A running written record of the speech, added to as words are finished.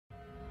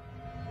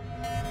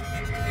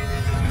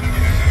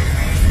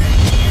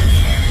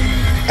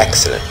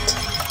Excellent.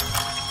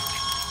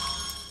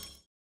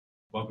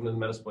 Welcome to the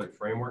Metasploit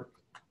framework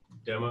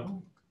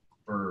demo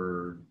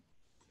for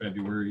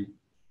February,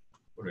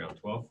 what are we on,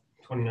 12th,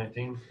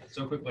 2019?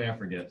 So quickly I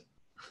forget.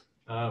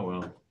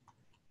 Well,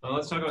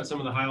 let's talk about some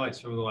of the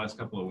highlights from the last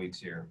couple of weeks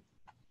here.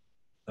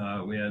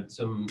 We had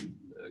some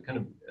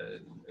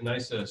a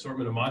nice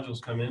assortment of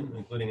modules come in,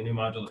 including a new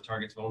module that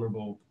targets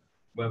vulnerable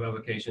web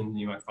applications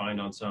you might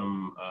find on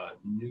some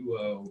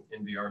Nuo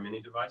NVR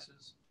mini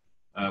devices,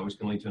 which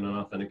can lead to an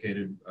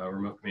unauthenticated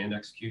remote command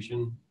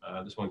execution.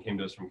 This one came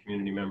to us from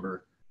community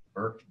member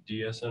Burke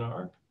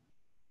DSNR,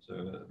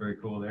 so very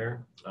cool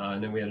there.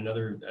 And then we had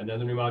another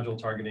new module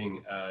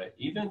targeting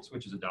events,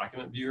 which is a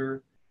document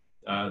viewer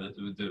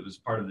that was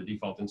part of the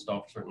default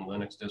install for certain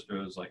Linux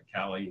distros like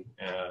Kali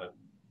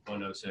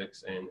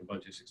 106 and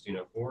Ubuntu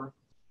 16.04.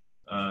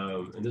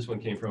 And this one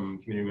came from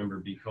community member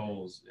B.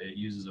 Coles. It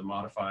uses a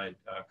modified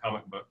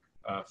comic book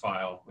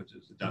file, which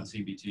is a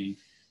 .cbt,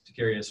 to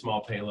carry a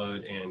small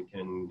payload and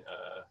can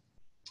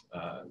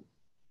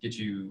get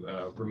you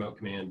remote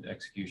command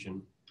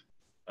execution.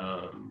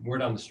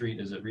 Word on the street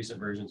is that recent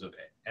versions of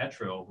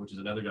Atril, which is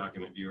another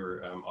document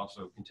viewer,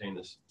 also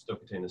still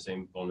contain the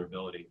same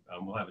vulnerability.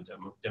 We'll have a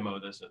demo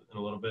of this in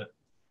a little bit.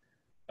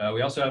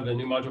 We also have a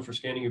new module for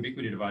scanning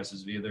Ubiquiti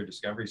devices via their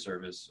discovery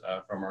service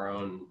from our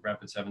own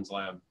Rapid7's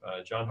lab,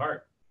 John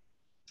Hart.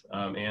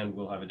 And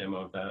we'll have a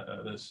demo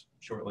of this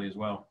shortly as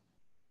well.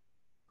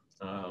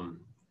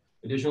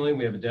 Additionally,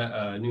 we have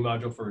a new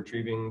module for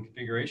retrieving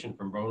configuration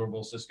from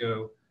vulnerable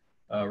Cisco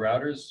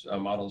routers,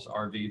 models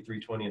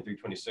RV320 and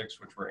 326,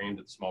 which were aimed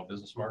at the small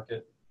business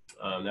market.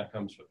 That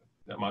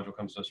module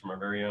comes to us from our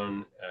very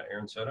own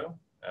Aaron Soto.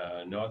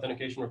 No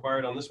authentication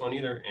required on this one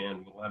either,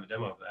 and we'll have a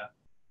demo of that.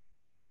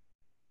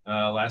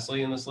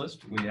 Lastly, in this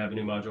list, we have a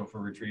new module for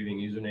retrieving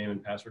username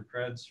and password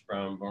creds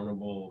from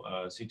vulnerable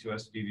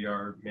C2S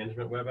DVR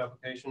management web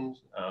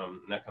applications.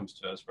 And that comes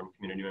to us from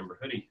community member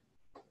Hoodie.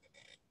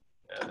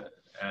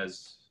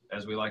 As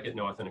we like it,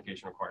 no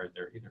authentication required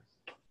there either.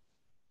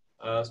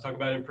 Let's talk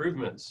about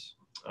improvements.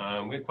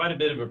 We had quite a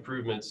bit of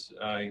improvements.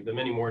 The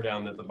many more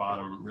down at the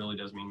bottom really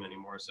does mean many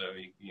more. So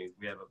we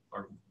have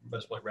our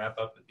Metasploit wrap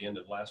up at the end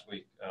of last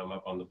week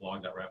up on the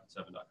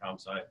blog.rapid7.com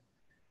site.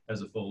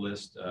 Has a full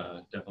list.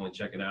 Definitely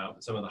check it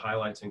out. Some of the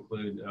highlights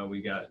include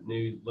we got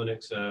new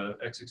Linux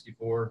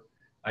x64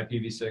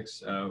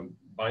 IPv6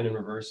 bind and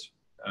reverse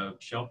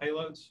shell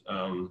payloads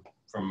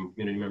from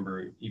community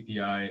member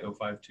EPI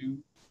 052.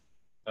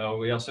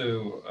 We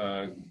also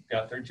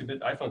got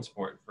 32-bit iPhone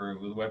support for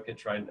the WebKit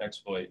Trident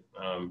exploit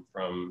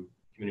from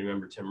community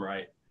member Tim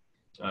Wright,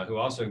 who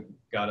also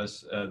got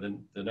us the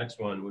next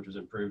one, which was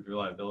improved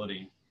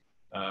reliability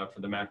for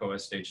the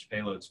macOS staged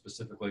payload,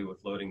 specifically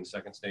with loading the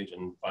second stage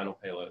and final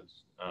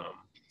payloads.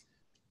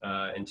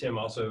 And Tim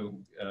also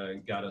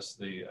got us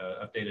the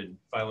updated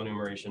file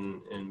enumeration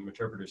in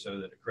Meterpreter so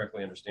that it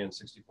correctly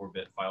understands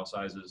 64-bit file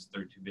sizes,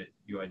 32-bit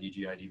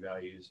UID/GID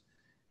values,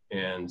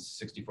 and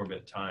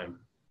 64-bit time.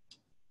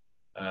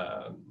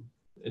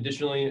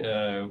 Additionally,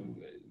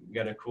 we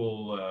got a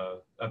cool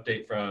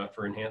update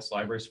for enhanced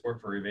library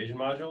support for evasion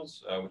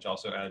modules, which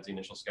also adds the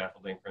initial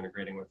scaffolding for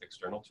integrating with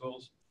external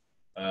tools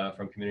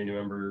from community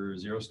member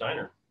Zero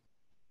Steiner.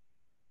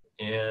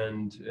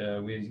 And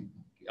we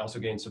also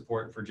gained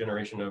support for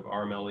generation of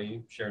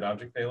RMLE shared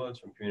object payloads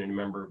from community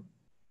member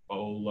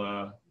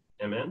Bola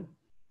MN.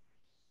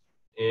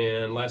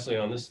 And lastly,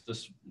 on this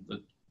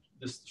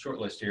short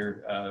list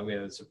here, we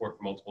had support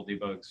for multiple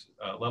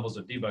levels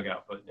of debug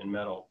output in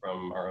Metal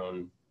from our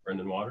own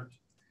Brendan Waters.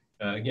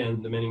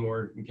 Again, the many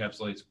more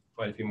encapsulates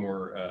quite a few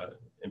more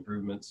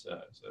improvements.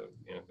 So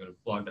go to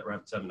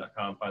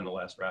blog.rapid7.com, find the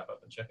last wrap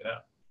up and check it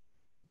out.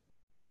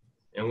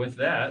 And with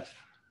that,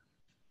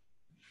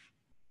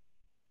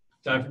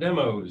 time for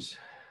demos.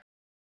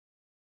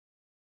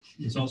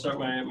 So I'll start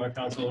my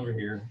console over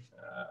here.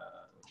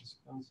 This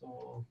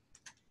console.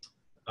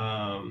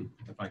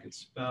 If I could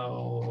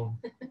spell,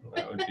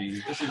 that would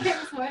be. This is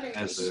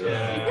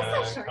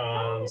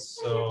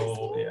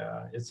console.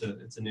 Yeah, it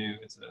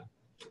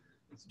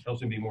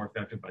helps me be more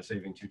effective by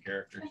saving 2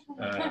 characters,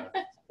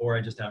 or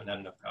I just haven't had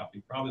enough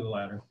copy. Probably the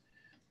latter.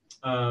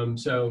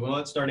 So while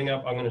it's starting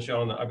up, I'm going to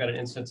show I've got an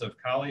instance of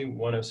Kali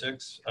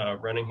 106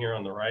 running here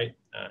on the right.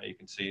 You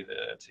can see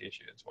that's the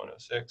issue. It's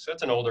 106. So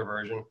it's an older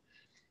version.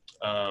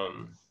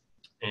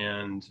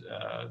 And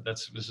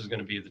this is going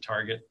to be the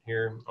target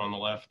here on the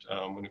left.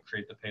 I'm going to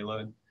create the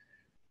payload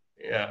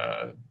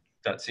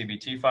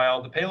 .cbt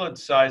file. The payload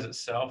size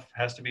itself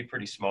has to be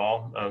pretty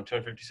small.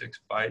 256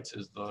 bytes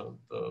is the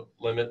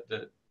limit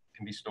that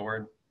can be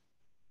stored.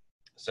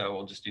 So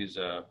we'll just use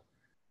a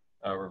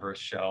reverse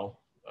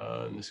shell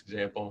in this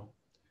example.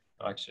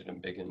 I actually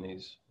didn't big in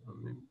these.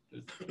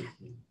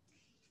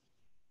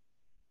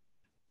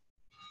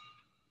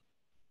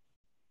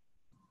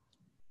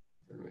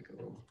 Make a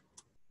little.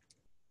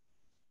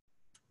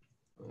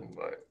 I think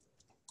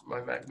my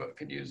MacBook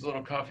could use a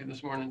little coffee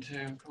this morning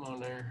too. Come on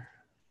there.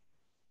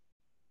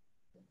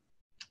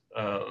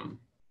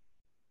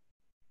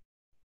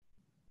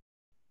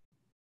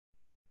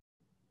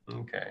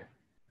 Okay.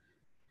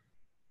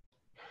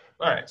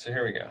 All right, so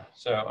here we go.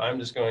 So I'm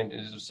just going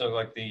to, so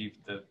like the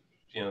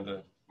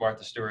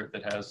Martha Stewart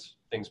that has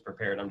things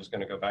prepared, I'm just going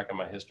to go back in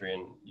my history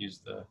and use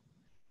the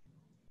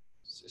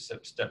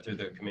step through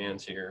the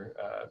commands here.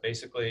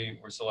 Basically,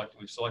 we've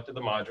selected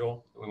the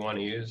module that we want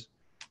to use.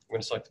 We're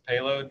going to select the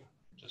payload,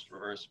 just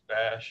reverse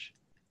bash.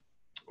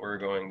 We're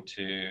going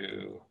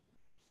to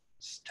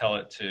tell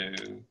it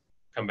to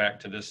come back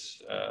to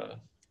this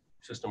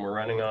system we're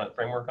running on,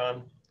 framework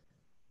on,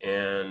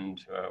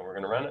 and we're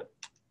going to run it.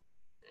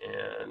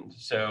 And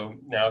so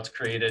now it's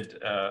created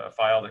a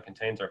file that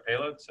contains our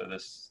payload. So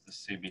this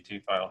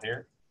CBT file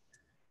here.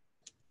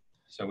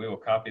 So we will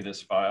copy this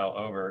file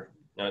over.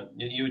 Now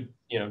you would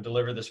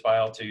deliver this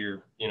file to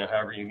your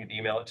however you could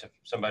email it to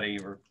somebody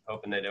you were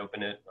hoping they'd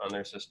open it on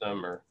their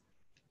system, or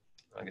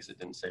I guess it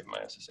didn't save my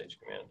SSH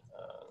command.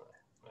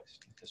 My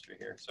history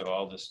here. So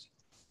I'll just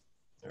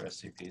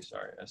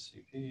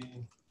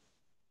SCP.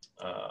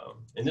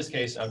 In this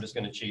case, I'm just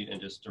going to cheat and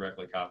just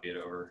directly copy it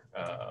over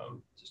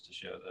just to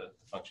show the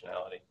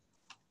functionality.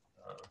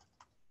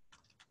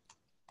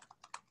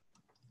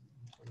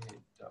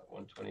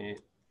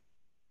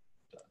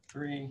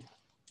 128.128.3.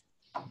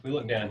 If we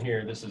look down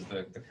here, this is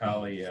the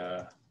Kali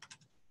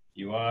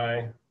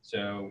UI.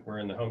 So we're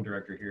in the home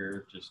directory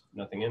here, just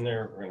nothing in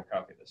there. We're going to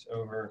copy this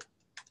over.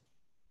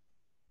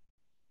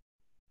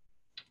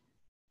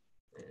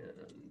 And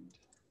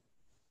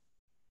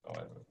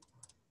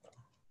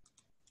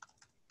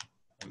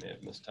I may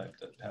have mistyped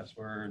that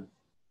password.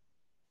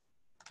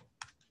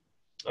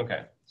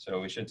 Okay,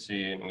 so we should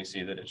see, and we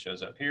see that it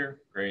shows up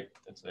here. Great,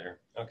 it's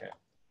there. Okay,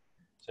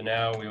 so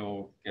now we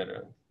will get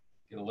a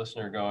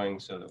listener going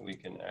so that we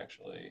can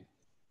actually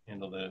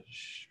handle the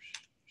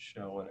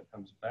show when it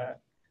comes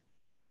back.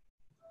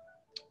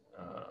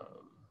 I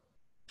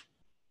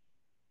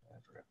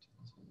forgot to.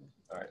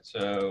 All right,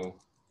 so.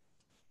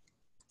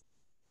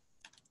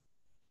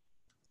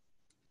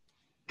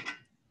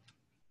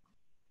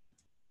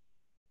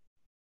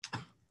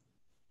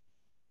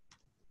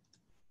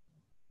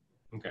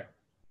 Okay.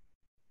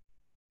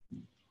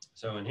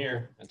 So in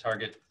here, the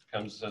target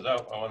comes and says,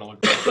 oh, I want to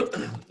look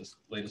at this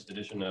latest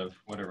edition of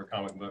whatever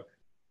comic book.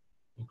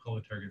 We'll call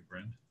it Target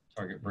Brent.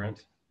 Target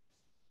Brent.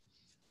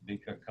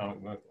 Big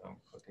comic book. I'm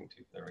clicking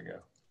to, there we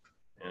go.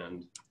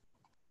 And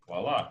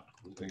voila.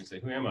 We can say,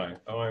 who am I?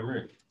 Oh, I'm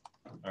Root.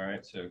 All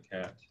right, so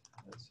cat.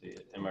 Let's see.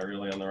 Am I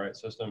really on the right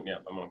system?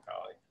 Yep, I'm on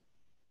Kali.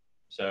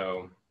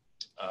 So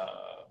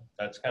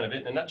that's kind of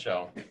it in a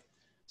nutshell.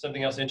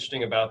 Something else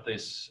interesting about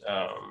this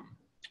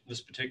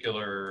this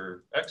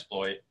particular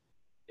exploit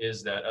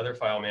is that other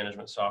file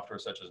management software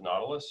such as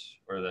Nautilus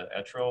or the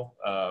Etrel,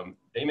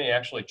 they may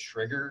actually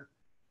trigger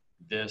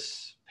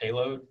this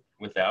payload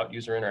without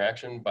user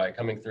interaction by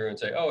coming through and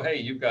say, oh, hey,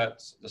 you've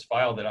got this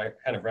file that I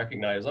kind of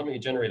recognize. Let me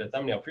generate a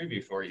thumbnail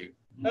preview for you.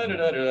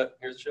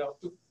 Here's the shell.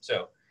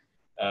 So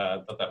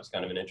I thought that was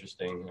kind of an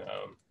interesting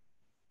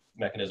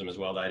mechanism as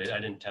well. That I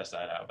didn't test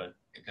that out, but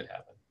it could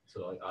happen.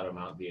 So like auto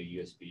mount via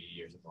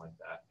USB or something like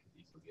that could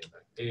easily be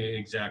affected.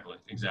 Exactly.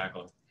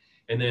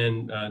 And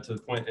then to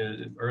the point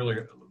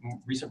earlier,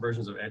 recent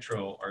versions of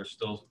Etrel are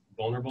still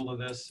vulnerable to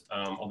this,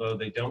 although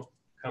they don't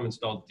come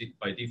installed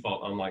by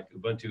default, unlike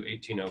Ubuntu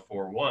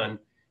 18.04.1.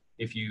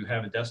 If you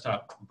have a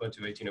desktop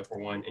Ubuntu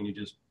 18.04.1 and you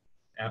just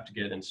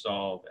apt-get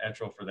install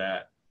Etrel for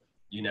that,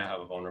 you now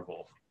have a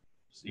so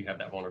you have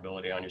that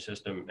vulnerability on your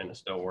system, and it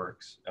still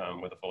works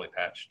with a fully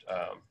patched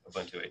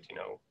Ubuntu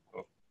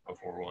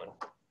 18.04.1.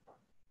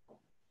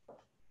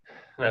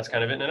 And that's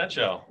kind of it in a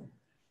nutshell.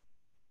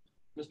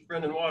 Mr.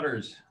 Brendan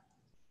Waters.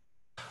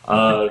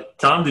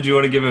 Tom, did you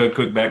want to give a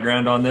quick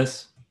background on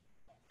this?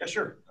 Yeah,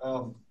 sure.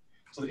 So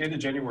at the end of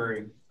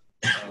January,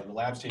 the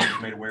labs team was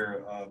made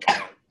aware of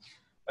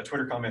a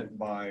Twitter comment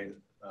by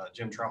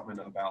Jim Troutman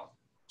about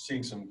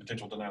seeing some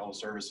potential denial of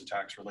service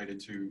attacks related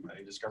to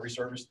a discovery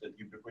service that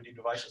Ubiquiti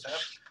devices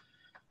have.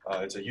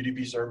 It's a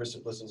UDP service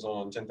that listens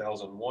on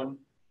 10,001,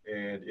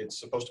 and it's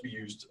supposed to be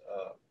used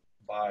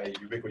by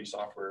Ubiquiti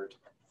software to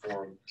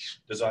perform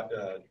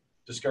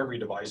discovery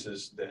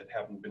devices that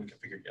haven't been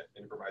configured yet,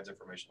 and it provides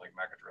information like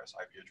MAC address,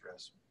 IP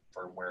address,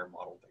 firmware,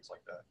 model, things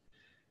like that.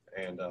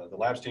 And the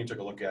labs team took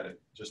a look at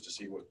it just to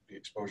see what the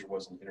exposure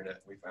was on the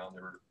internet. We found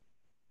there were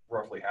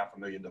roughly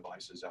 500,000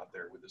 devices out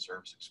there with the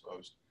service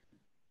exposed.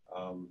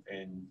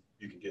 And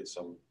you can get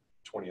some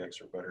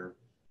 20x or better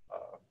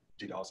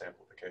DDoS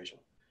amplification.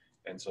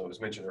 And so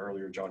as mentioned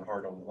earlier, John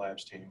Hart on the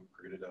labs team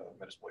created a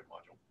Metasploit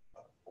module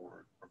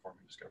for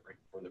performing discovery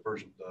for the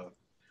version,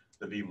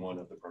 the V1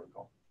 of the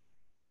protocol.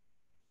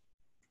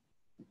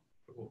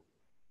 Cool.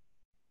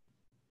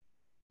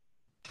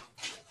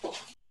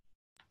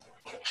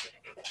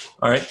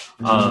 All right.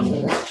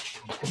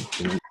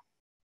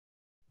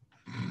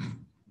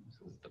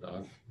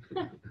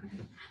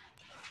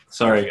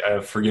 Sorry,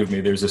 forgive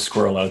me. There's a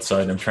squirrel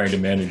outside. I'm trying to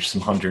manage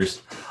some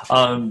hunters.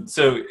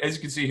 So as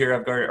you can see here,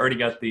 I've already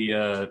got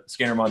the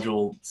scanner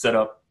module set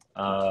up.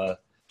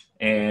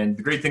 And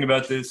the great thing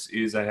about this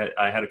is I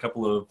had a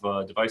couple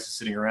of devices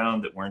sitting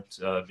around that weren't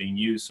being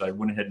used, so I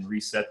went ahead and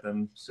reset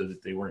them so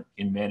that they weren't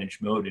in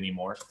managed mode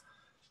anymore.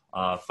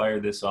 fire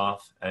this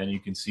off, and you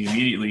can see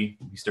immediately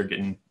we start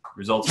getting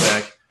results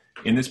back.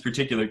 In this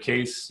particular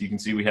case, you can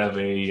see we have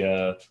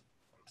an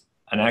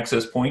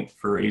access point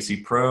for AC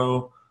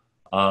Pro.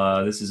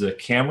 This is a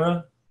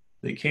camera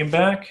that came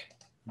back.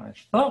 I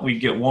thought we'd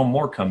get one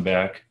more come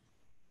back.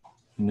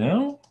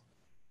 No?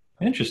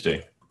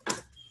 Interesting.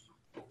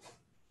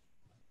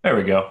 There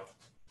we go.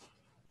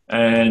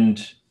 And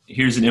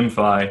here's an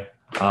MFI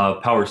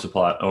power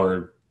supply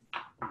or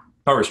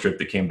power strip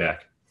that came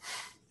back.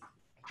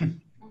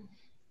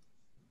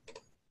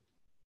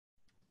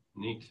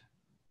 Neat.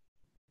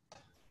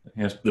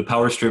 Yes, the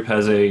power strip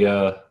has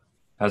a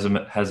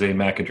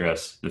MAC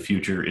address. The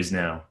future is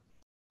now.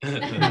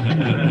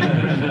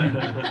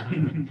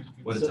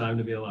 What a time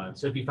to be alive.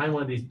 So if you find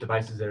one of these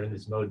devices that are in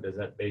this mode, does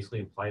that basically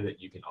imply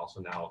that you can also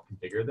now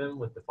configure them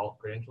with default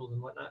credentials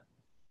and whatnot?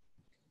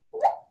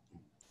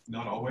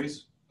 Not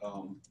always.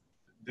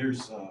 There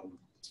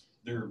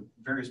are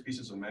various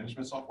pieces of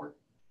management software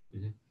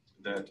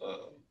that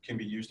can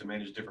be used to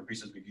manage different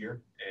pieces of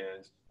gear.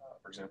 And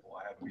for example,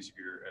 I have a piece of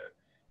gear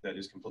that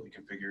is completely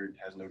configured,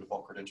 has no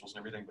default credentials and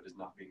everything, but is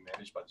not being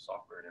managed by the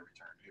software. And every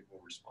turn it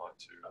will respond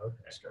to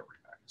discovery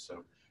packets.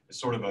 So it's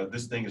sort of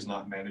this thing is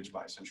not managed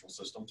by a central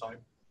system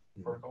type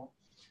protocol.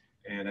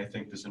 And I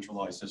think the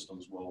centralized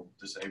systems will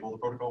disable the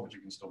protocol, but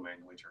you can still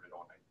manually turn it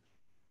on.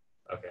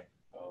 Okay.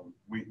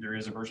 There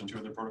is a version 2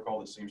 of the protocol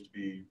that seems to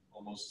be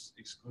almost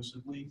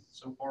exclusively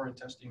so far in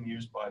testing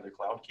used by the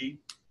Cloud Key,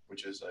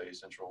 which is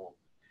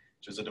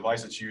a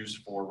device that's used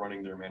for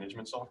running their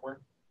management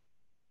software.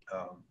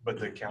 But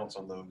the counts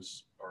on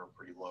those are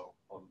pretty low,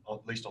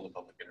 at least on the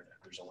public internet.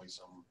 There's only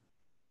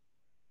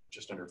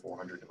just under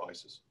 400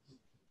 devices.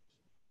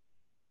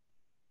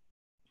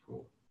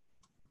 Cool.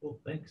 Cool.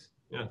 Thanks.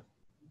 Yeah.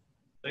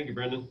 Thank you,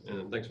 Brendan,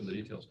 and thanks for the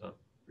details, Tom.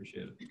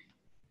 Appreciate it.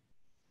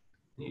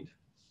 Neat.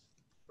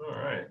 All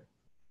right.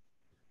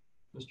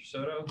 Mr.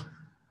 Soto?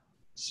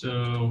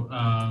 So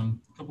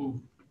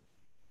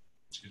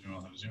excuse me,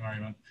 I'll have a Zoom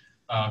argument.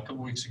 A couple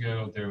weeks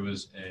ago, there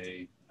was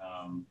a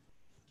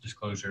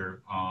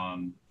disclosure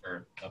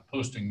or a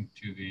posting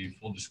to the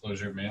full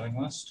disclosure mailing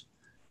list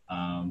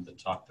that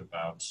talked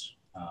about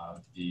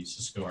the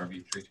Cisco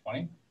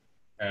RV320.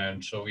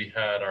 And so we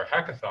had our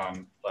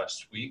hackathon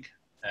last week,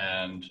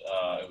 and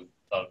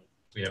thought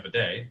we have a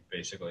day,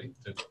 basically,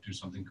 to do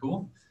something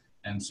cool.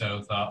 And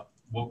so thought,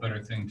 what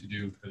better thing to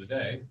do for the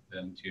day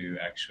than to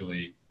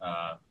actually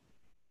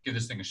give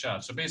this thing a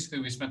shot. So basically,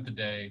 we spent the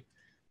day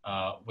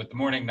with the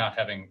morning not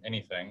having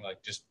anything,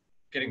 like just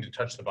getting to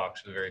touch the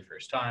box for the very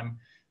first time,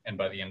 and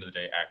by the end of the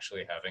day,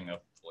 actually having a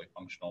fully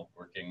functional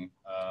working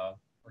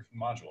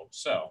module.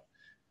 So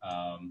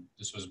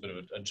this was a bit of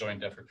a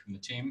joint effort from the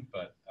team,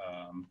 but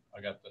I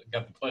got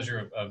the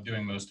pleasure of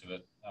doing most of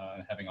it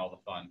and having all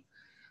the fun.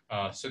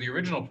 So the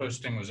original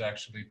posting was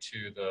actually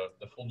to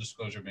the full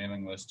disclosure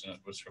mailing list, and it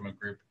was from a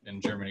group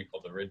in Germany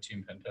called the Red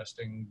Team Pen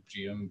Testing,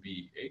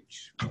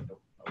 GmbH. I don't know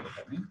what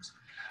that means.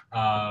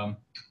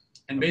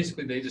 And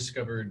basically, they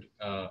discovered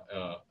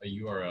a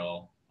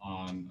URL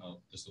on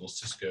this little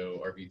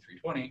Cisco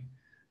RV320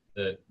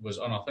 that was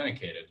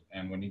unauthenticated.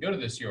 And when you go to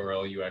this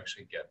URL, you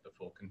actually get the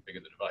full config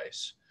of the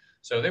device.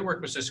 So they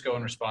worked with Cisco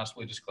and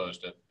responsibly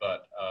disclosed it.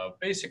 But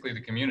basically, the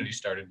community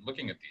started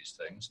looking at these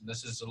things. And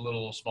this is a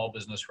little small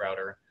business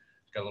router.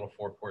 It's got a little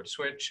 4-port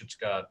switch. It's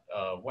got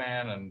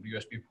WAN and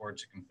USB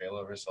ports. It can fail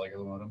over a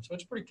cellular modem. So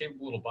it's a pretty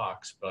capable little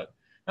box, but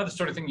not the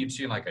sort of thing you'd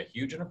see in like a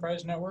huge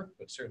enterprise network,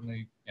 but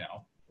certainly,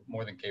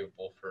 more than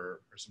capable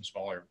for some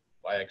smaller.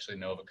 I actually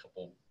know of a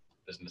couple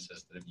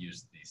businesses that have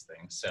used these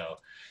things. So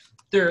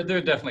they're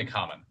definitely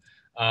common.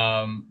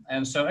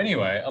 And so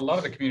anyway, a lot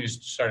of the communities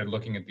started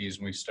looking at these,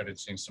 and we started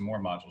seeing some more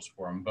modules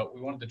for them, but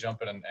we wanted to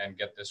jump in and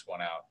get this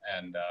one out.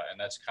 And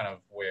that's kind of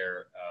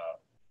where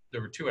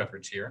there were two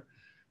efforts here.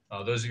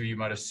 Those of you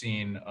might have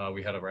seen,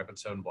 we had a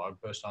RapidZone blog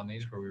post on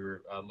these where we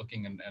were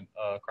looking and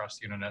across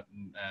the internet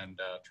and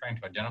trying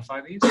to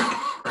identify these.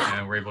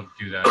 And we're able to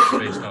do that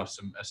based off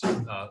some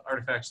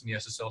artifacts in the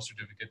SSL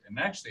certificate, and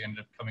actually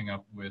ended up coming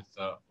up with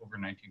over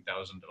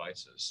 19,000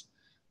 devices,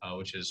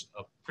 which is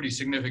a pretty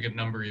significant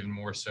number, even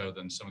more so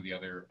than some of the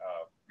other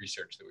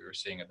research that we were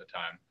seeing at the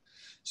time.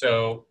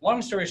 So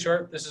long story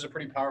short, this is a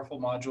pretty powerful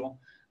module.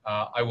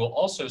 I will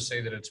also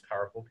say that it's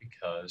powerful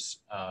because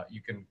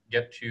you can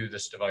get to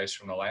this device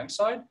from the LAN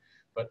side,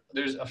 but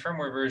there's a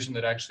firmware version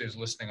that actually is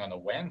listening on the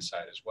WAN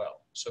side as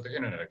well. So they're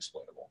internet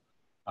exploitable.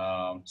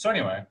 So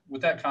anyway,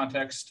 with that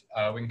context,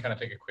 we can kind of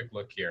take a quick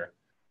look here.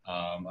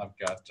 I've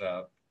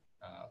got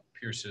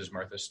Pierce's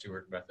Martha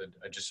Stewart method.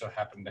 I just so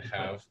happen to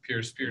have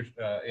Pierce gave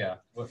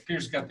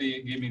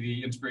me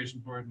the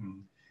inspiration for it,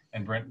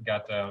 and Brent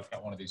got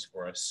one of these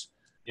for us.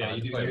 Yeah,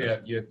 you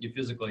do. You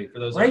physically, for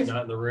those Right?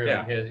 not in the room,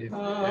 Yeah.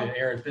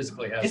 Aaron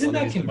physically has. Isn't one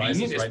of that these convenient?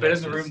 devices It's right been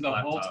next in the to room his the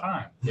whole laptop.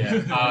 time.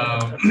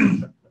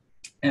 Yeah.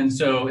 And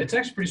so it's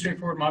actually a pretty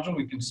straightforward module.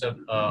 We can set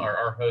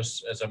our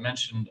hosts, as I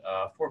mentioned,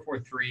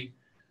 443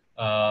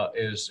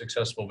 is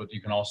accessible, but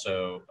you can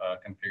also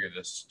configure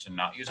this to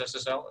not use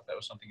SSL if that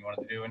was something you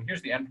wanted to do. And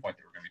here's the endpoint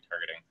that we're going to be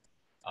targeting,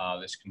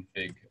 this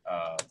config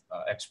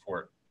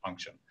export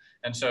function.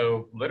 And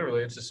so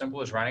literally it's as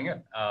simple as running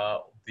it.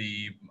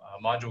 The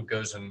module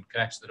goes and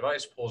connects to the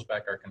device, pulls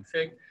back our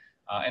config,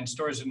 and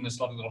stores it in this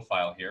lovely little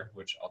file here,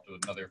 which I'll do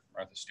another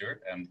Martha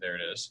Stewart, and there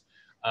it is.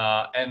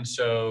 And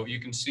so you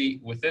can see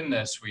within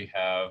this, we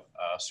have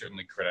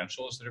certainly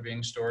credentials that are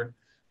being stored,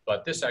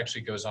 but this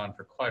actually goes on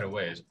for quite a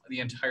ways. The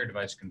entire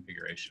device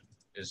configuration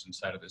is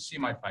inside of this. So you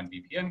might find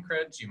VPN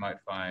creds, you might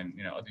find,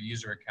 you know, other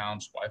user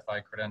accounts, Wi-Fi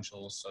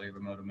credentials, cellular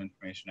modem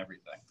information,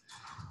 everything.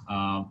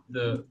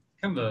 The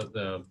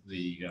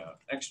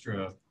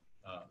extra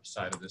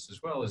side of this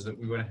as well is that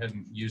we went ahead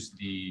and used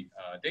the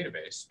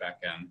database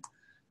backend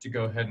to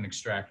go ahead and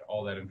extract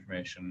all that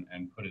information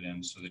and put it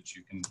in so that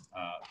you can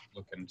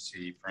look and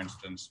see, for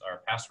instance,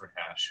 our password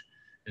hash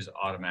is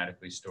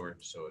automatically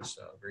stored. So it's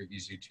very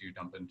easy to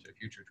dump into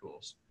future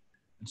tools.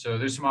 And so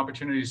there's some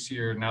opportunities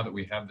here now that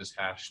we have this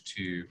hash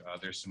to,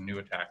 there's some new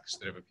attacks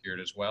that have appeared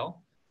as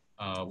well,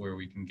 where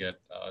we can get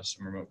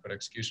some remote code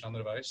execution on the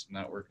device, and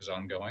that work is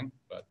ongoing,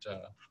 but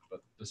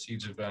the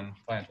seeds have been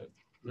planted.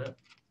 Yeah,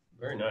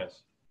 very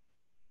nice.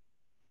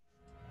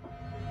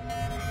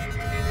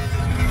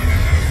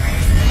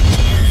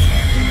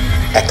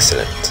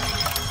 Excellent.